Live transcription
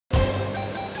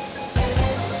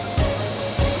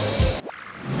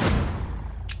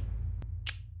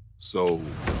So,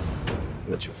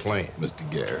 what's your plan, Mr.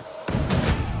 Garrett?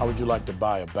 How would you like to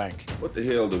buy a bank? What the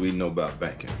hell do we know about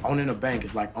banking? Owning a bank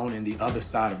is like owning the other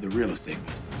side of the real estate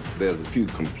business. There's a few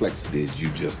complexities you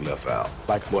just left out.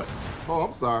 Like what? Oh,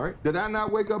 I'm sorry. Did I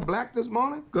not wake up black this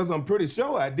morning? Because I'm pretty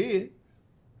sure I did.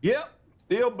 Yep,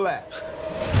 still black.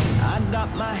 I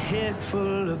got my head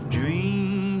full of dreams.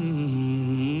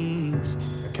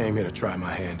 I came here to try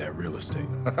my hand at real estate.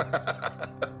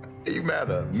 You mad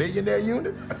a millionaire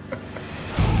units?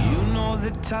 You know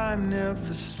the time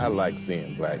never sleeps. I like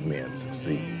seeing black men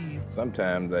succeed.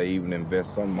 Sometimes I even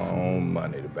invest some of my own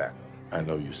money to back them. I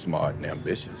know you're smart and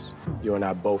ambitious. You and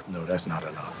I both know that's not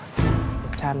enough.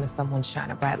 It's time that someone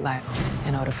shine a bright light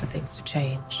in order for things to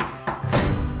change.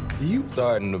 You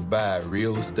starting to buy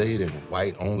real estate in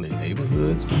white-only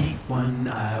neighborhoods? Keep one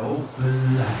eye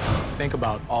open like. Think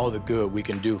about all the good we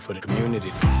can do for the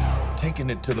community. Taking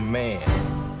it to the man.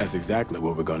 That's exactly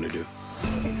what we're going to do.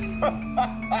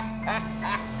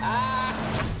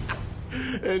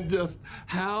 And just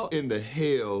how in the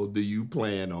hell do you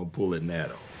plan on pulling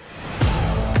that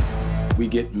off? We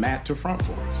get Matt to front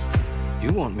for us. You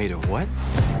want me to what?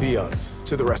 Be us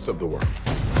to the rest of the world.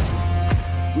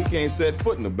 We can't set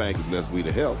foot in the bank unless we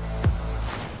the help.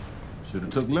 Should have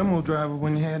took limo driver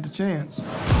when you had the chance.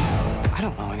 I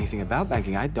don't know anything about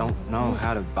banking. I don't know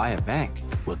how to buy a bank.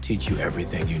 We'll teach you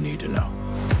everything you need to know.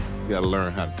 You gotta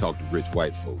learn how to talk to rich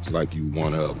white folks like you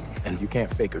one of them. And you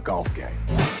can't fake a golf game.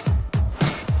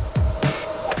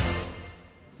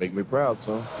 Make me proud,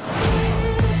 son.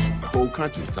 The whole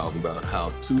country's talking about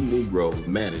how two Negroes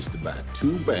managed to buy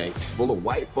two banks full of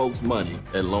white folks' money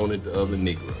and loan it to other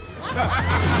Negroes.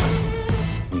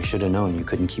 You should have known you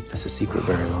couldn't keep this a secret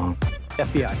very long.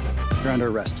 FBI, you're under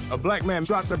arrest. A black man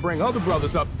tries to bring other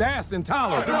brothers up. That's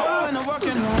intolerant. Oh, when you're working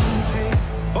on faith.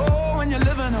 Oh, when you're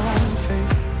living on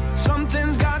faith.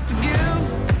 Something's got to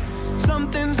give.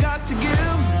 Something's got to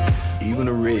give. Even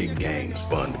a rig gang's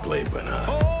fun to play behind.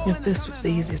 If this was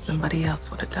easy, somebody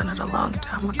else would have done it a long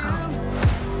time ago.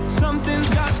 Something's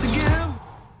got to give.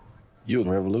 You're a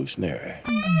revolutionary.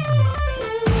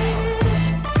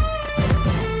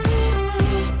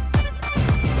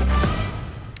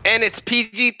 And it's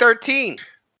PG-13. And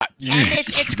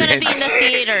it's gonna be in the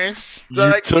theaters.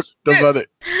 You took the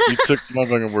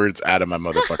motherfucking words out of my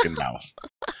motherfucking mouth.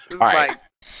 All right.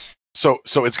 So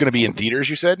it's gonna be in theaters,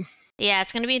 you said? Yeah,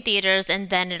 it's gonna be in theaters, and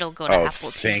then it'll go to Apple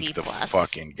TV thank the Plus.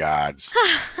 fucking gods.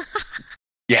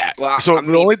 Yeah. Well, so I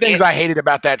mean, the only things I hated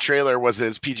about that trailer was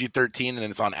it's PG-13 and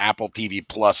it's on Apple TV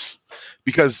Plus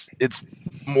because it's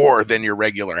more than your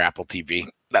regular Apple TV.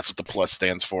 That's what the plus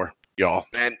stands for, y'all.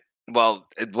 And well,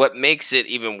 what makes it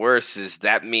even worse is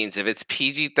that means if it's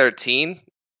PG-13,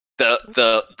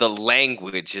 the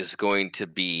language is going to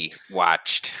be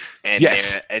watched, and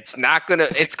yes, it's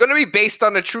gonna be based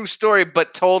on a true story,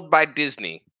 but told by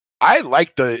Disney. I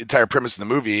like the entire premise of the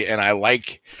movie, and I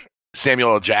like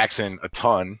Samuel L. Jackson a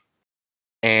ton.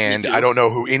 And I don't know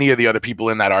who any of the other people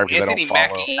in that are because I don't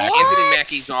follow. Anthony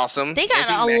Mackie's awesome. They got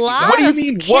Anthony a lot. What do you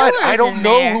mean? What? I don't in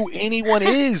know there. who anyone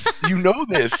is. You know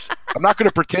this. I'm not going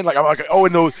to pretend like I'm like, oh,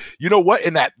 and no, you know what?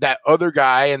 And that other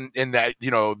guy and that,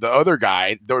 you know, the other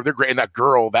guy, they're great. And that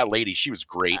girl, that lady, she was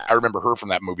great. I remember her from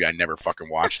that movie I never fucking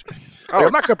watched. Like,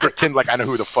 I'm not going to pretend like I know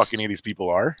who the fuck any of these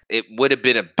people are. It would have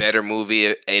been a better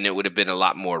movie, and it would have been a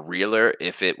lot more realer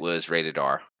if it was rated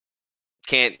R.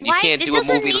 You can't do a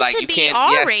movie like you can't.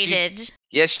 R-rated.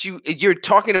 Yes, you're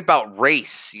talking about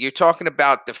race. You're talking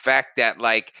about the fact that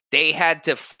like they had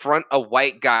to front a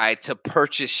white guy to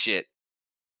purchase shit.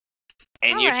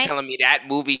 And you're telling me that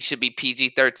movie should be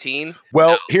PG-13?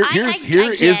 Well, no.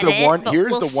 here's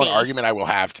the one argument I will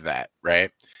have to that,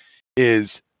 right?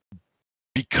 Is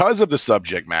because of the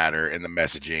subject matter and the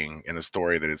messaging and the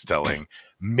story that it's telling,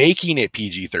 making it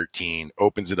PG-13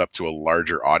 opens it up to a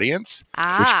larger audience,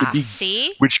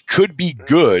 which could be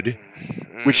good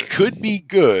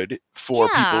for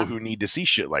people who need to see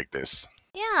shit like this.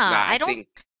 Yeah, I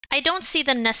don't see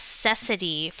the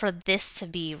necessity for this to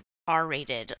be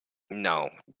R-rated. No,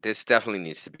 this definitely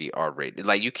needs to be R-rated.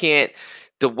 Like you can't,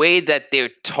 the way that they're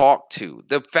talked to,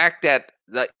 the fact that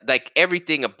like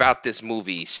everything about this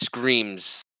movie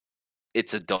screams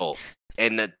it's adult.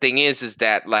 And the thing is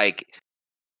that like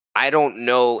I don't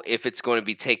know if it's going to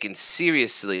be taken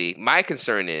seriously. My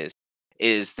concern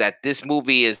is that this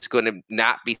movie is going to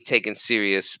not be taken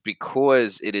serious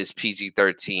because it is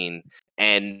PG-13.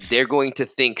 And they're going to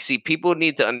think, see, people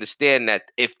need to understand that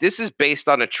if this is based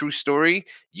on a true story,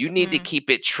 you need to keep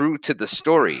it true to the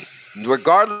story.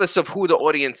 Regardless of who the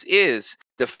audience is,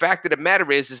 the fact of the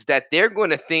matter is that they're going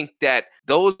to think that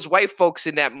those white folks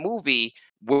in that movie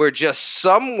were just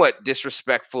somewhat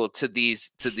disrespectful to these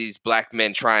black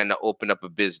men trying to open up a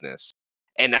business.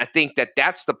 And I think that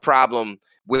that's the problem,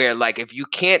 where like if you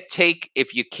can't take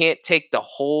the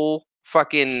whole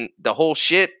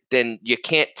shit, then you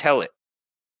can't tell it.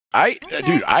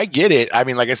 Dude, I get it. I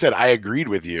mean, like I said, I agreed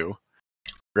with you,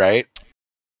 right?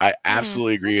 I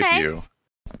absolutely agree with you.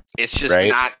 It's just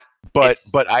not. But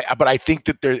I think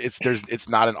that it's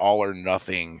not an all or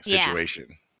nothing situation.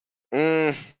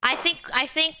 I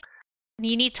think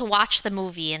you need to watch the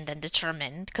movie and then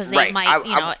determine, because they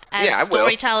might, as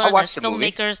storytellers, as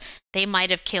filmmakers, they might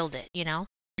have killed it. You know.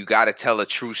 You got to tell a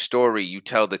true story. You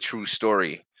tell the true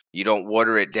story. You don't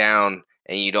water it down,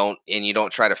 and you don't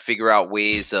try to figure out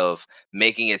ways of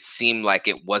making it seem like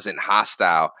it wasn't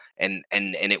hostile and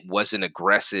it wasn't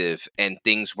aggressive and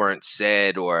things weren't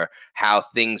said, or how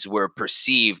things were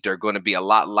perceived are going to be a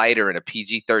lot lighter in a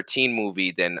PG-13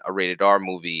 movie than a rated R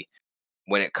movie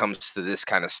when it comes to this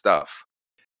kind of stuff.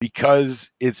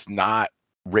 Because it's not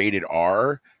rated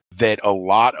R, that a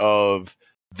lot of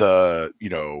the,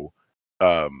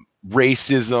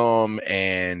 racism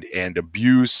and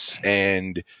abuse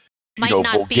and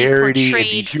vulgarity and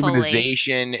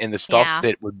dehumanization and the stuff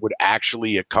that would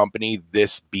actually accompany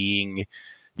this being,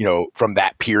 from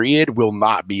that period, will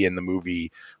not be in the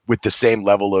movie with the same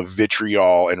level of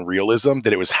vitriol and realism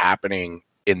that it was happening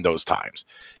in those times.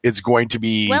 It's going to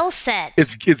be well said.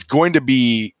 It's going to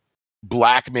be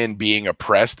black men being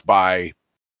oppressed by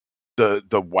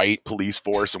the white police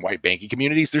force and white banking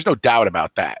communities. There's no doubt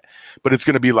about that. But it's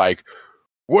going to be like,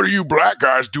 what are you black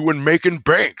guys doing making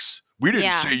banks? We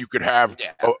didn't say you could have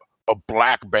a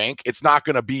black bank. It's not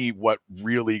going to be what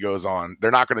really goes on. They're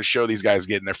not going to show these guys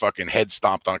getting their fucking head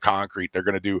stomped on concrete. They're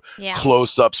going to do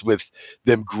close-ups with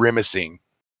them grimacing.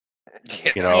 So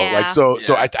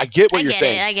I get what you're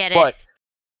saying. I get it.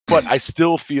 But I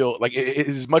still feel like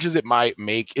as much as it might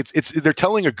make they're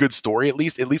telling a good story. At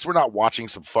least we're not watching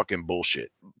some fucking bullshit.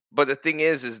 But the thing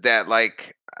is that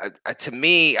like to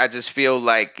me, I just feel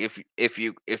like if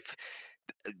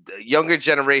the younger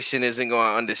generation isn't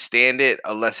going to understand it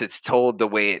unless it's told the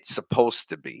way it's supposed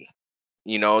to be,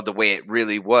 the way it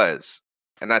really was.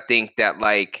 And I think that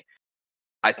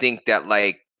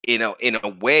in a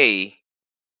way,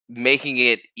 making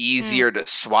it easier to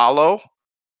swallow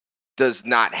does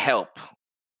not help.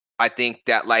 I think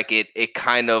that like it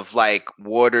kind of like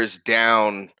waters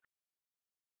down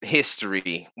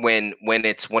history when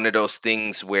it's one of those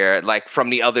things where, like, from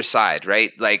the other side,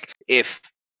 right? Like if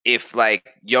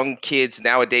like young kids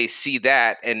nowadays see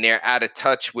that and they're out of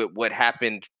touch with what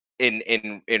happened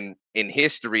in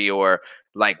history, or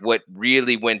like what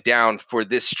really went down for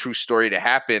this true story to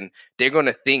happen, they're going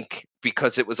to think,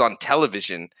 because it was on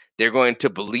television, they're going to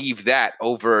believe that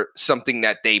over something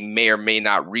that they may or may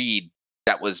not read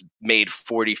that was made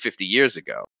 40, 50 years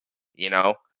ago.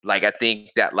 Like, I think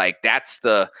that like that's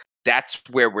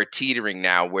where we're teetering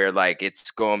now, where like it's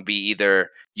going to be either,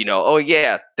 oh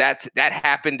yeah, that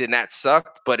happened and that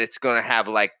sucked, but it's going to have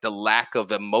like the lack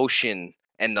of emotion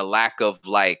and the lack of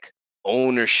like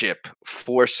ownership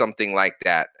for something like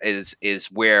that is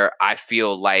where I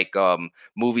feel like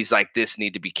movies like this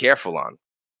need to be careful on.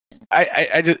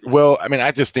 I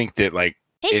just think that like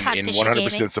in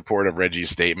 100% support of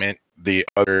Reggie's statement, the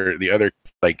other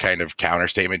like kind of counter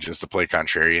statement, just to play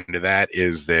contrarian to that,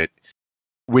 is that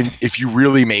if you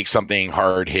really make something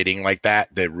hard hitting like that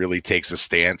really takes a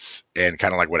stance, and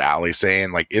kind of like what Ali's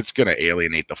saying, like it's going to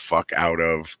alienate the fuck out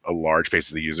of a large base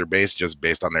of the user base, just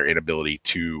based on their inability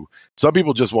to, some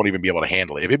people just won't even be able to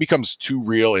handle it. If it becomes too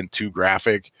real and too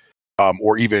graphic,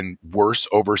 or even worse,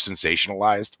 over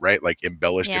sensationalized, right? Like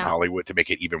embellished in Hollywood to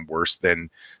make it even worse than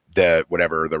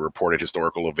whatever the reported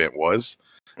historical event was.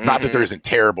 Not that there isn't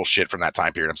terrible shit from that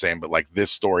time period, I'm saying, but like this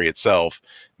story itself,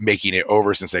 making it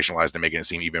over sensationalized and making it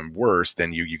seem even worse,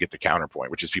 then you get the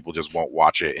counterpoint, which is people just won't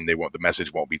watch it, and the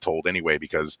message won't be told anyway,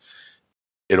 because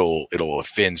it'll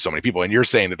offend so many people. And you're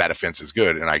saying that offense is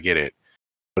good, and I get it.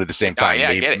 But at the same time,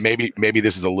 maybe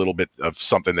this is a little bit of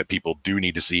something that people do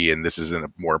need to see, and this is in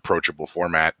a more approachable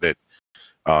format that,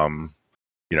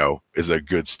 is a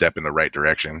good step in the right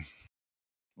direction.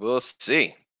 We'll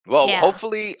see. Well,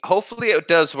 hopefully it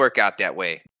does work out that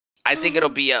way. I think it'll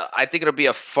be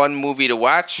a fun movie to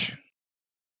watch.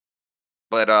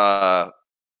 But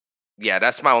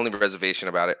that's my only reservation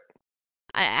about it.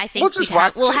 I think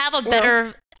we'll have a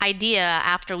better idea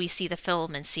after we see the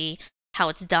film and see how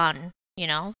it's done.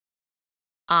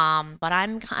 But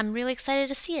I'm really excited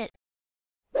to see it.